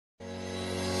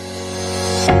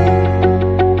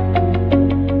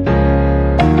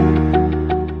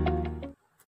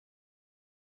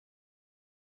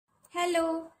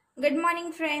Good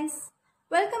morning friends.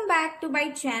 Welcome back to my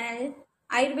channel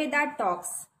Ayurveda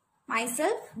Talks.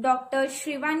 Myself Dr.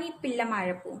 Shravani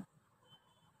Pillamarapu.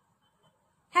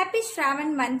 Happy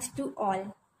Shravan month to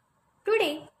all.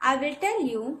 Today I will tell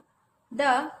you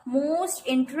the most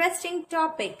interesting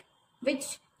topic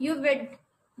which you would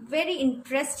very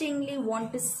interestingly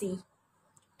want to see.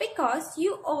 Because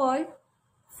you all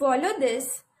follow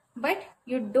this but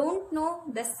you don't know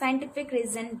the scientific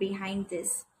reason behind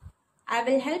this. I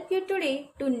will help you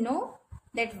today to know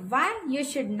that why you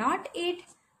should not eat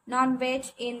non-veg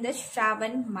in the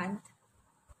Shravan month.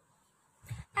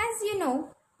 As you know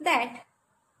that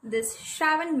this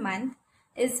Shravan month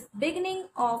is beginning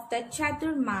of the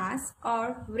Chaturmas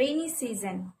or rainy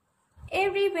season.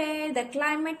 Everywhere the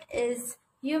climate is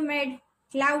humid,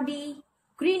 cloudy,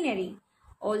 greenery.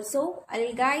 Also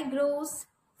algae grows,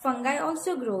 fungi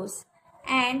also grows,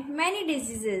 and many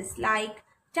diseases like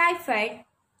typhoid,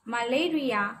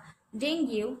 malaria,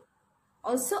 dengue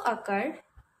also occur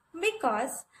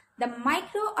because the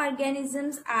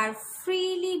microorganisms are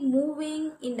freely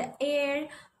moving in the air,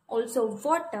 also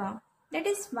water. That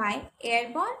is why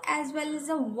airborne as well as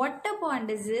the waterborne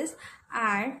diseases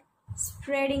are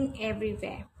spreading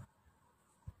everywhere.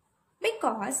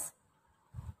 Because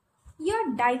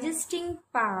your digesting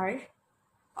power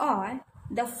or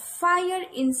the fire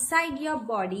inside your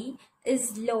body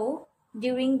is low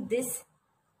during this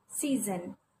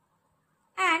season,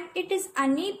 and it is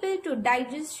unable to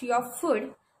digest your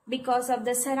food because of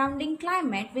the surrounding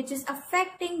climate which is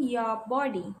affecting your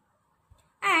body,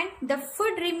 and the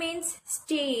food remains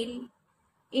stale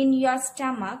in your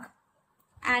stomach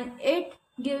and it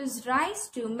gives rise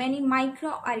to many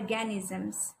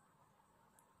microorganisms.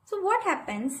 So what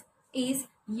happens is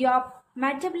your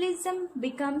metabolism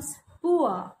becomes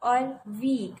poor or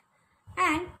weak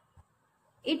and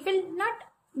it will not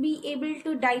be able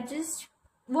to digest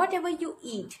whatever you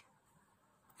eat.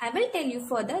 I will tell you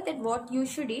further that what you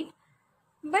should eat,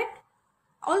 but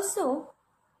also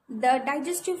the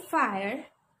digestive fire,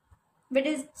 which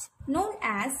is known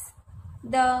as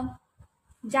the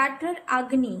Jatrar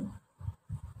Agni,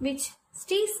 which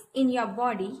stays in your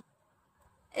body,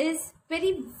 is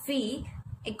very weak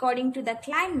according to the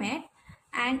climate,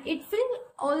 and it will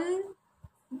all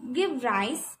give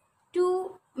rise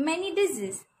to many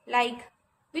diseases like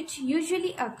which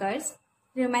usually occurs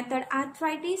rheumatoid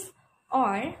arthritis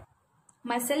or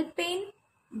muscle pain,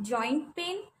 joint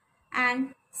pain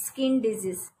and skin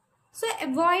disease. So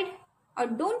avoid or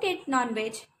don't eat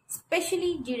non-veg,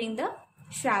 especially during the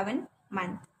Shravan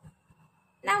month.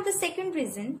 Now the second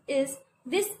reason is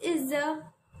this is the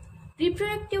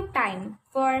reproductive time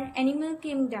for animal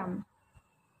kingdom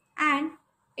and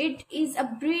it is a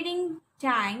breeding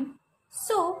time,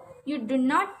 so you do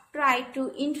not try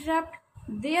to interrupt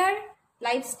their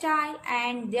lifestyle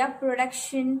and their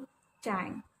production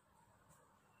time.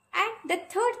 And the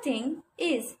third thing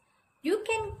is you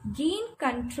can gain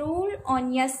control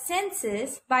on your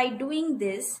senses by doing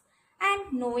this,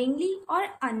 and knowingly or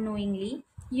unknowingly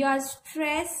your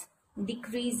stress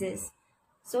decreases.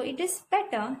 So it is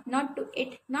better not to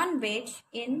eat non-veg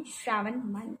in Shravan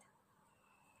month.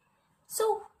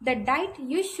 So the diet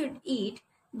you should eat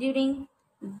during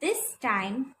this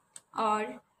time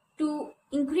or to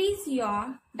increase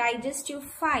your digestive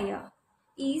fire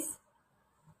is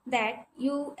that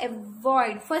you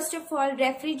avoid first of all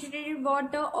refrigerated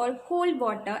water or cold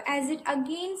water, as it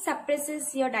again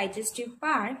suppresses your digestive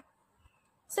power.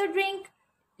 So drink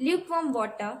lukewarm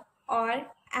water or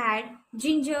add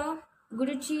ginger,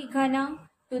 guruchi, ghana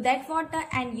to that water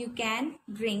and you can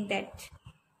drink that.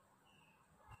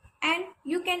 And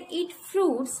you can eat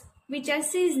fruits which are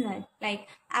seasonal like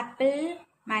apple,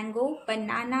 mango,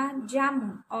 banana,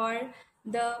 jamun or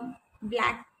the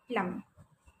black plum.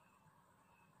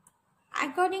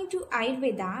 According to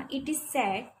Ayurveda, it is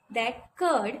said that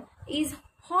curd is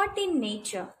hot in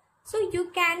nature. So you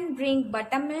can drink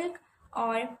buttermilk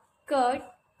or curd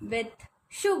with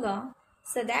sugar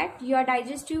so that your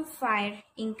digestive fire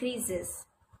increases.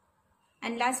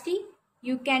 And lastly,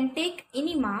 you can take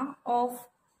enema of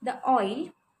the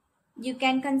oil. You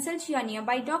can consult your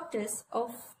nearby doctors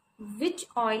of which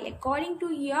oil according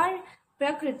to your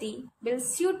prakriti will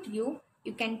suit you.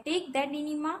 You can take that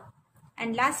enema.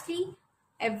 And lastly,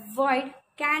 avoid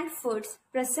canned foods,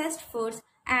 processed foods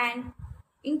and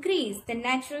increase the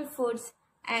natural foods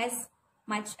as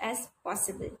much as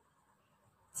possible.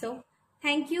 So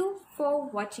thank you for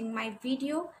watching my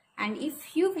video, and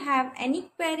if you have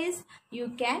any queries you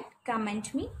can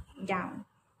comment me down.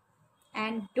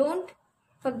 And don't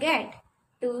forget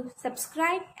to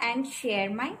subscribe and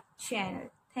share my channel.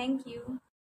 Thank you.